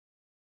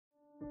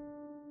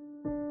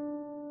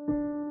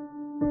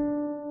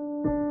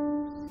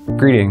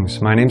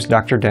Greetings, my name is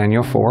Dr.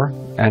 Daniel Foor,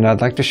 and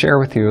I'd like to share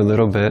with you a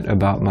little bit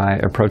about my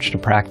approach to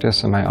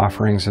practice and my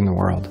offerings in the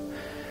world.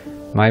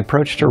 My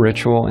approach to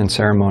ritual and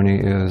ceremony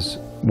is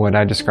what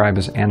I describe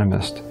as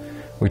animist,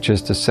 which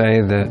is to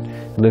say that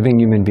living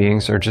human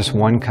beings are just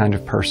one kind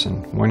of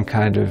person, one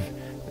kind of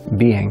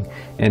being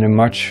in a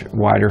much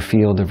wider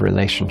field of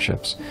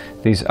relationships.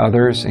 These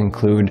others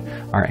include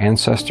our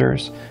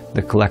ancestors,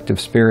 the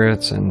collective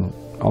spirits and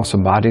also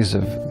bodies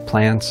of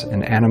plants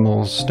and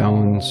animals,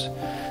 stones,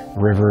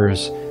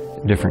 rivers,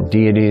 different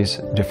deities,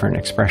 different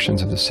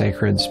expressions of the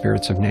sacred,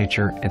 spirits of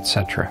nature,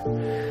 etc.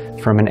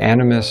 From an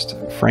animist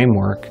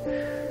framework,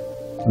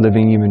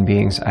 living human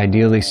beings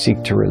ideally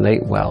seek to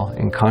relate well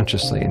and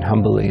consciously and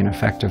humbly and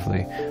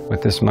effectively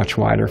with this much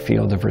wider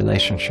field of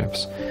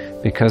relationships,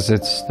 because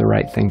it's the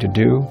right thing to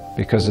do,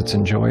 because it's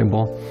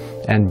enjoyable,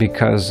 and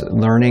because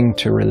learning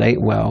to relate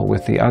well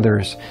with the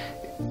others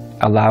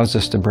allows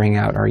us to bring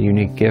out our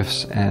unique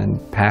gifts and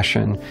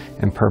passion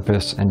and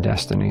purpose and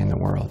destiny in the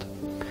world.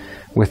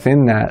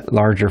 Within that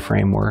larger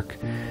framework,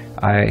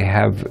 I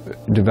have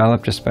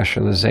developed a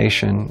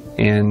specialization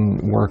in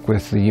work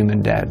with the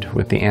human dead,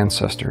 with the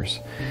ancestors.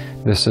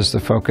 This is the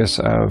focus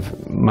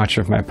of much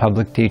of my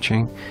public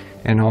teaching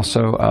and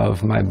also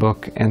of my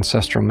book,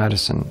 Ancestral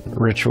Medicine,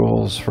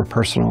 Rituals for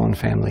Personal and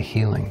Family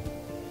Healing.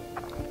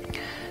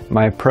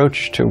 My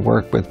approach to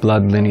work with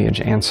blood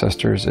lineage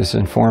ancestors is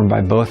informed by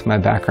both my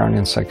background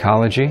in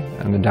psychology,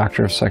 I'm a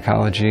doctor of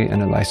psychology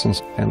and a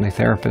licensed family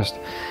therapist,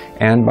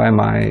 and by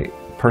my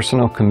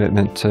personal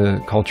commitment to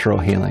cultural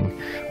healing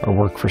or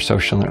work for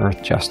social and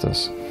earth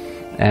justice.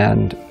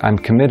 And I'm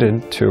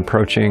committed to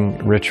approaching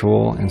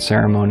ritual and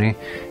ceremony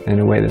in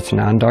a way that's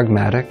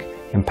non-dogmatic,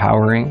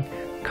 empowering,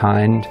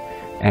 kind,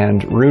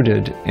 and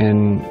rooted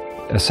in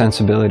a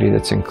sensibility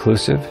that's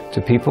inclusive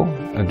to people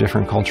of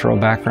different cultural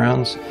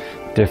backgrounds,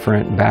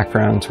 different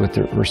backgrounds with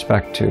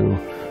respect to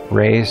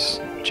race,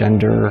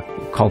 gender,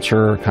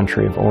 culture,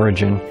 country of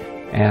origin,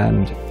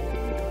 and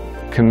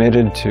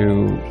committed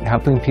to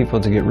helping people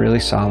to get really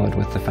solid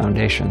with the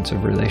foundations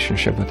of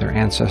relationship with their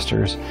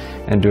ancestors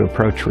and to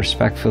approach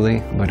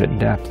respectfully, but at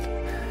depth,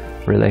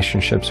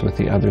 relationships with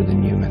the other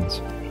than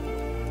humans.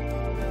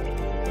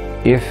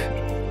 If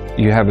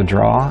you have a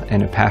draw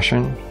and a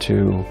passion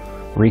to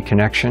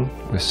reconnection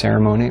with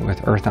ceremony,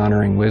 with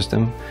earth-honoring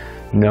wisdom,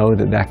 know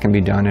that that can be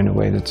done in a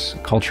way that's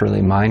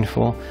culturally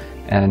mindful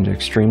and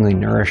extremely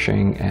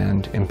nourishing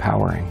and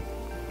empowering.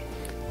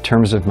 In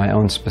terms of my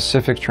own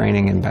specific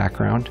training and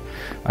background,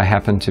 I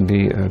happen to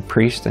be a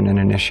priest and an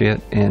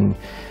initiate in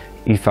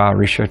Ifa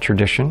Risha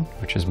tradition,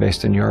 which is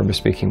based in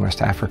Yoruba-speaking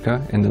West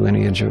Africa, in the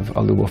lineage of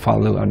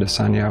Oluwafalu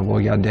Adesanya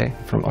Woyade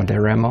from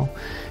Oderemo.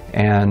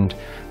 And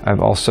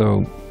I've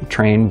also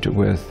trained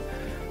with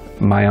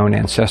my own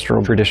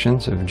ancestral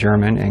traditions of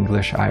German,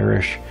 English,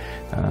 Irish,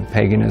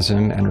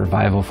 paganism, and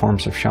revival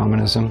forms of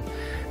shamanism.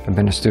 I've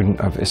been a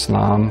student of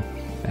Islam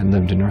and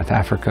lived in North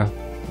Africa.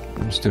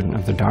 I'm a student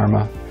of the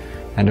Dharma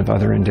and of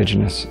other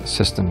indigenous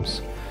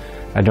systems.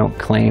 I don't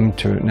claim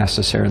to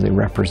necessarily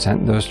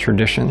represent those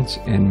traditions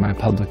in my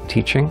public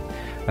teaching,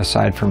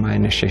 aside from my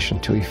initiation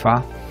to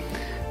Ifa.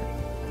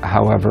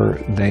 However,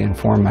 they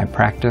inform my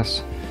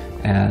practice,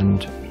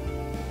 and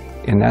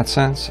in that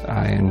sense,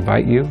 I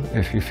invite you,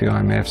 if you feel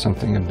I may have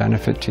something of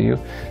benefit to you,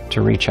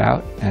 to reach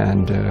out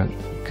and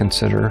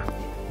consider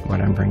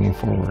what I'm bringing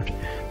forward.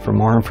 For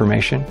more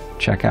information,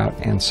 check out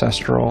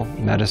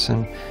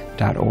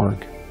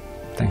ancestralmedicine.org.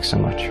 Thanks so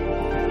much.